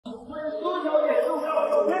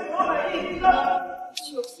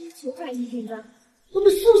100亿订单，我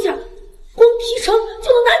们苏家光提成就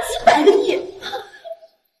能拿几百个亿。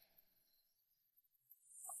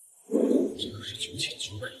这可是9900亿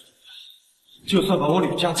订单，就算把我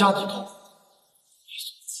吕家加进头，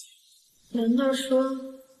难道说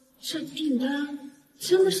这订单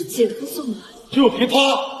真的是姐夫送来的？就凭他，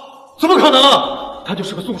怎么可能？他就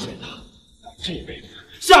是个送水的，这辈子、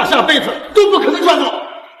下辈子都不可能赚到。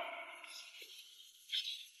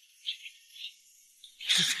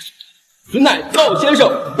此乃赵先生、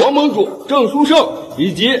王盟主、郑书生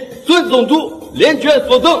以及孙总督联卷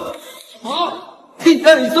所赠。好，订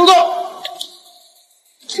单已收到。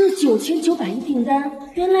这9900亿订单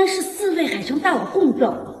原来是4位海城大佬共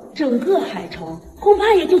赠，整个海城恐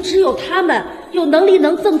怕也就只有他们有能力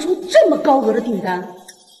能赠出这么高额的订单。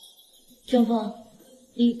江峰，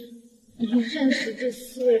你认识这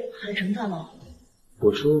4位海城大佬？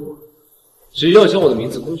我说过，只要将我的名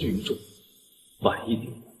字公诸于众，100亿订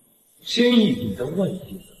单、1000亿订单、10000亿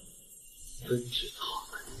订单，纷至沓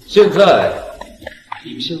来。现在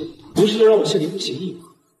你们签了，不是要让我签离婚协议吗？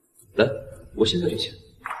来，我现在就签。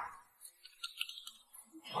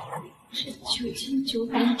这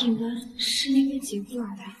9900亿订单是因为姐夫而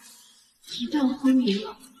来，一旦婚离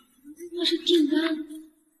了，那这订单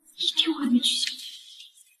一定会被取消。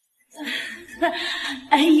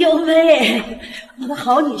哎呦喂，我的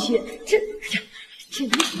好女婿，这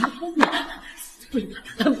能离婚吗？不离了，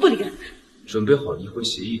不离了。准备好离婚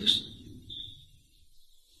协议的是你，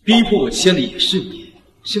逼迫我签的也是你，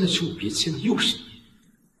现在求我别签的又是你。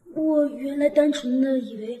我原来单纯的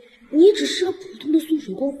以为你只是个普通的送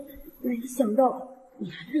水工，没想到你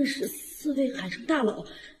还认识4位海城大佬，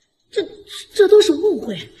这都是误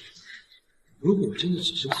会。如果我真的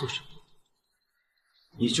只是个送水工，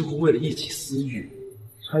你就会为了一己私欲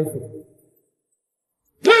拆散我，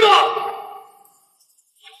对吧？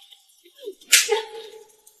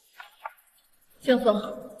江峰，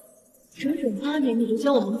整整8年你都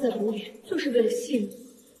将我蒙在鼓里，就是为了吸引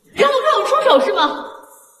我，让我出手是吗？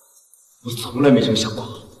我从来没这么想过。我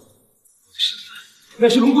的身份乃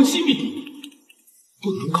是龙国机密，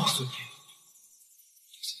不能告诉你，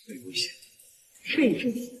会危险。这也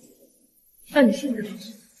真行。那你现在告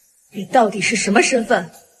诉我，你到底是什么身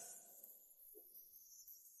份？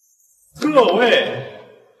各位，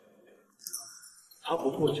他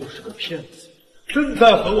不过就是个骗子。正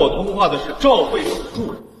在和我通话的是赵会所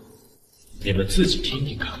助理，你们自己听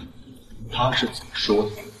听看，他是怎么说的。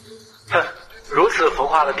哼，如此浮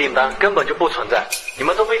夸的订单根本就不存在，你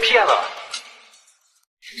们都被骗了。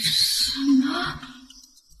什么？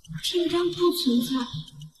订单不存在？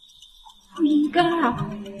不应该啊！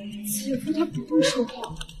姐夫他不会说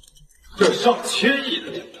谎。这上千亿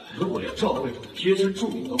的订单，如果连赵会所的贴身助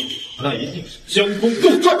理都没有，那一定是江峰杜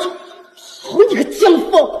撰出来的。好你个江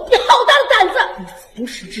峰，你好大的胆子！你从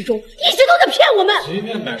始至终一直都在骗我们。随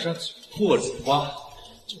便买上几朵礼花，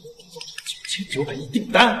就能制造出9900亿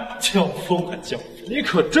订单。江峰啊江峰，你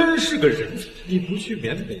可真是个人才！你不去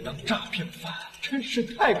缅北当诈骗犯，真是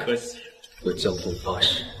太可惜了。我江峰发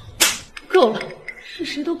誓，够了，事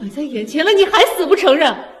实都摆在眼前了，你还死不承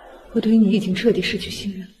认？我对你已经彻底失去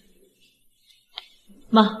信任。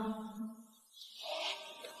妈，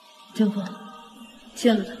江峰，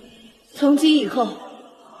签了他。从今以后，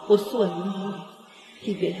我苏婉云母女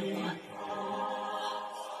一别两宽。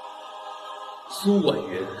苏婉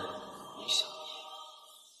云，你想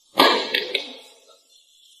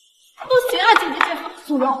不行啊，姐夫，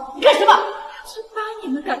苏荣，你干什么？这8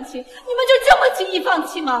年的感情，你们就这么轻易放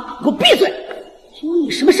弃吗？给我闭嘴！有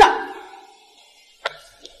你什么事儿？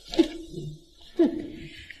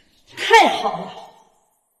太好了，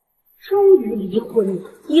终于离婚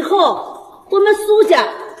了，以后我们苏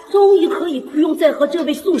家终于可以不用再和这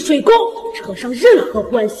位送水工扯上任何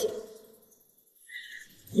关系。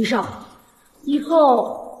李少，以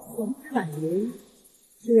后我们婉云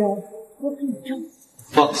就要多陪你丈夫。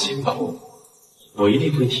放心吧，我一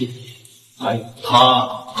定会替你还有他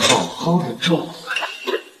好好的照顾。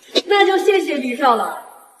那就谢谢李少了，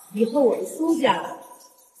以后我们苏家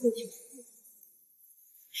就去。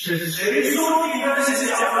是谁说订单是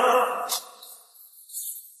假的？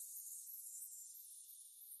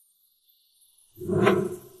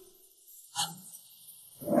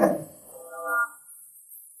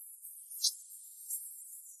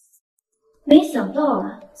没想到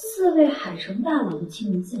啊，4位海城大佬的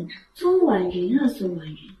亲临现场。孙婉云啊，孙婉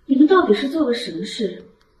云，你们到底是做了什么事，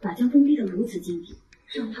把江峰逼得如此境地，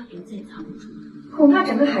让他不再藏不住？恐怕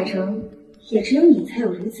整个海城也只有你才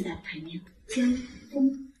有如此大的牌面。江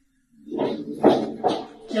峰，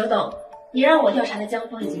刘董，你让我调查的江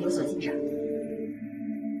峰已经有所进展。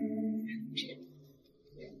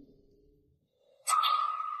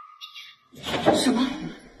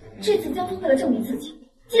这次江峰为了证明自己，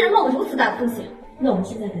竟然冒了如此大的风险，那我们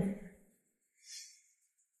现在该怎么办？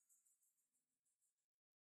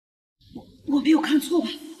我没有看错吧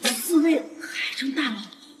？4位海城大佬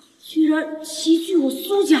居然齐聚我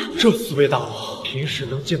苏家。这4位大佬平时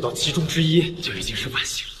能见到其中之一就已经是万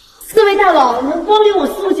幸了。4位大佬能光临我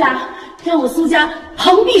苏家，让我苏家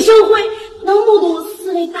蓬荜生辉，能目睹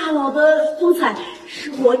4位大佬的风采，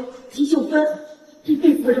是我金秀芬一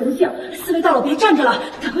辈子的荣幸。4位大佬别站着了，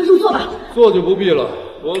赶快入座吧。坐就不必了，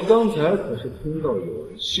我刚才可是听到有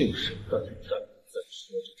人信誓旦旦在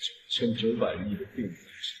说着9900亿的定存事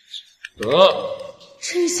情。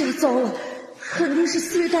这下糟了，肯定是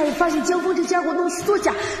4位大佬发现江峰这家伙弄虚作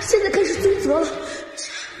假，现在开始追责了。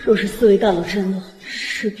若是4位大佬真了，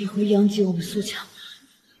势必会殃及我们苏家。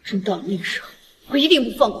真到了那个时候，我一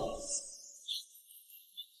定不放过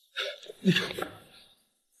你。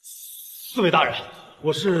4位大人，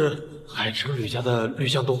我是海城吕家的吕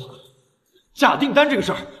向东。假订单这个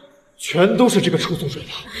事儿，全都是这个臭松水的，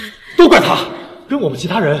都怪他，跟我们其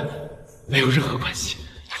他人没有任何关系。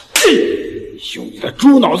用你的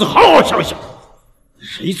猪脑子好好想想，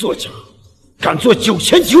谁作假，敢做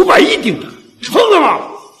9900亿订单，疯了吗？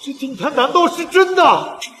这订单难道是真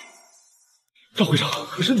的？赵会长，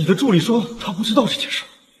可是你的助理说他不知道这件事。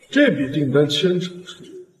这笔订单牵扯出1000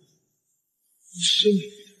亿的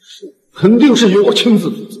数，肯定是由我亲自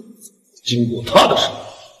负责，经过他的手。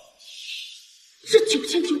这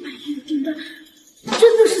9900亿的订单，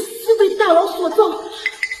真的是4位大佬所造。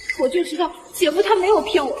我就知道姐夫他没有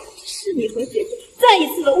骗我，是你和姐夫再一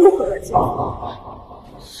次的误会了姐夫。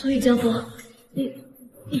所以江峰，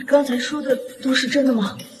你刚才说的都是真的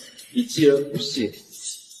吗？你既然不信，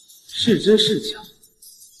是真是假？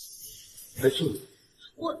来这里。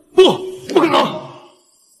不可能！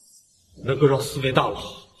能够让4位大佬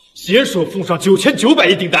携手奉上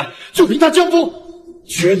9900亿订单，就凭他江峰，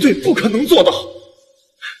绝对不可能做到。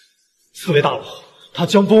4位大佬，他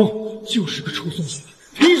江峰就是个臭松水，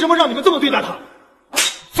凭什么让你们这么对待他？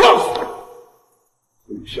放肆！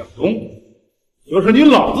吕向东，要是你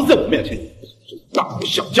老子在我面前这大不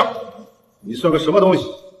孝将，你算个什么东西？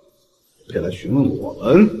配来询问我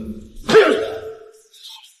们？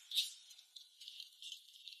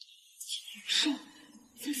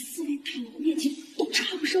在4位大佬面前都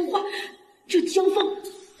插不上话，这江峰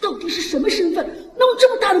到底是什么身份，能有这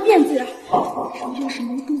么大的面子呀？要是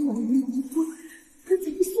能跟婉云离婚，跟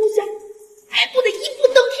咱们苏家还不得一步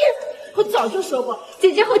登天？我早就说过，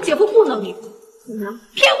姐姐和姐夫不能离婚，你呢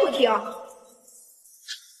偏不听。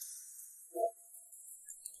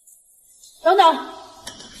等等，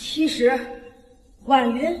其实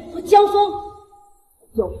婉云和江峰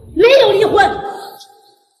没有离婚？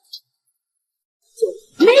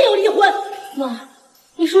没有离婚。妈，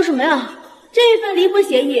你说什么呀？这份离婚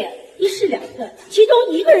协议一式2份，其中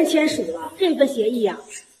1个人签署了，这份协议根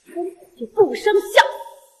本就不生效。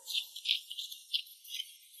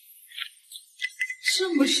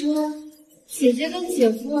这么说，姐姐跟姐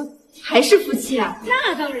夫还是夫妻啊？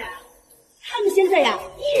那当然，他们现在依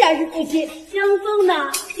然是夫妻。江峰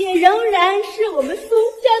呢，也仍然是我们苏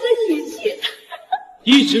家的女婿。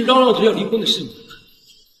一直嚷嚷着要离婚的是你，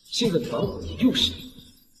现在反悔的又是你。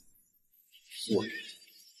我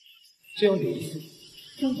这样的意思，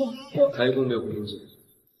江峰，开工没有回应这个，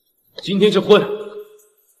今天这婚，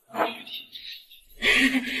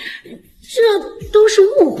这都是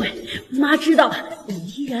误会。妈知道你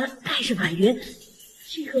依然爱着婉云，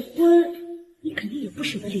这个婚你肯定也不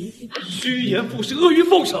舍得离，对吧？趋炎附势，阿谀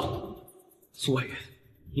奉承。苏婉云，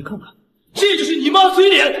你看看，这就是你妈嘴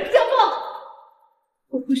脸。江峰，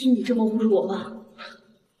我不许你这么侮辱我妈。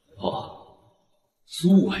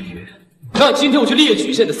苏婉云，那今天我就列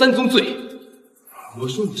举一下你的3宗罪。我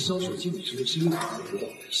说你销售经理这个身份得到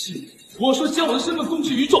你信，我说将我的身份公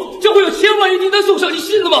之于众，将会有1000万亿订单送上，你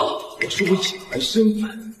信了吗？我说我隐瞒身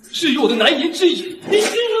份是有我的难言之隐，你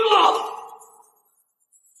信了吗？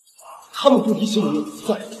他们不理解我有不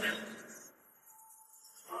在乎，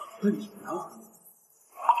那你呢？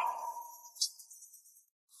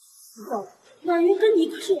知道了，婉云跟你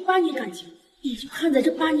可是有8年感情，你就看在这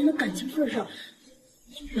8年的感情份上，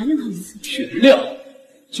你就原谅他一次。原谅？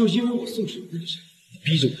就因为我送水那事，你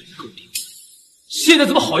逼着婉云跟我离婚，现在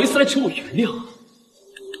怎么好意思来求我原谅啊？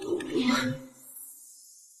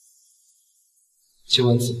签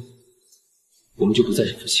完字，我们就不再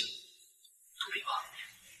是夫妻了，同意吧？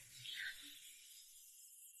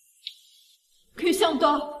吕向东，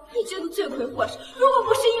你真的罪魁祸首。如果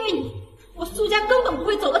不是因为你，我苏家根本不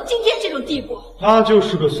会走到今天这种地步。他就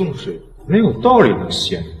是个送水，没有道理能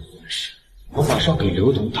闲人无事。我马上给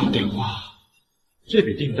刘董打电话，这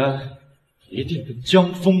笔订单一定跟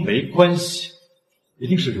江峰没关系。一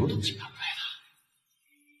定是刘董警安排的。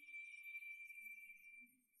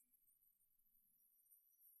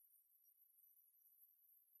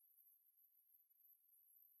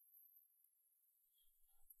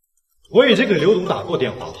我已经给刘董打过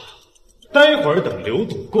电话了，待会儿等刘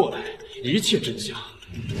董过来，一切真相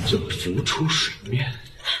就会浮出水面。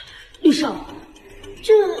律生，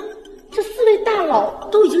这4位大佬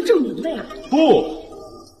都已经证明了呀？不，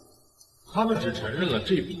他们只承认了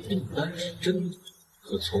这笔订单是真的，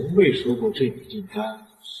可从未说过这笔订单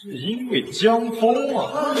是因为江峰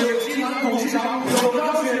啊。有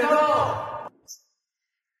张血的。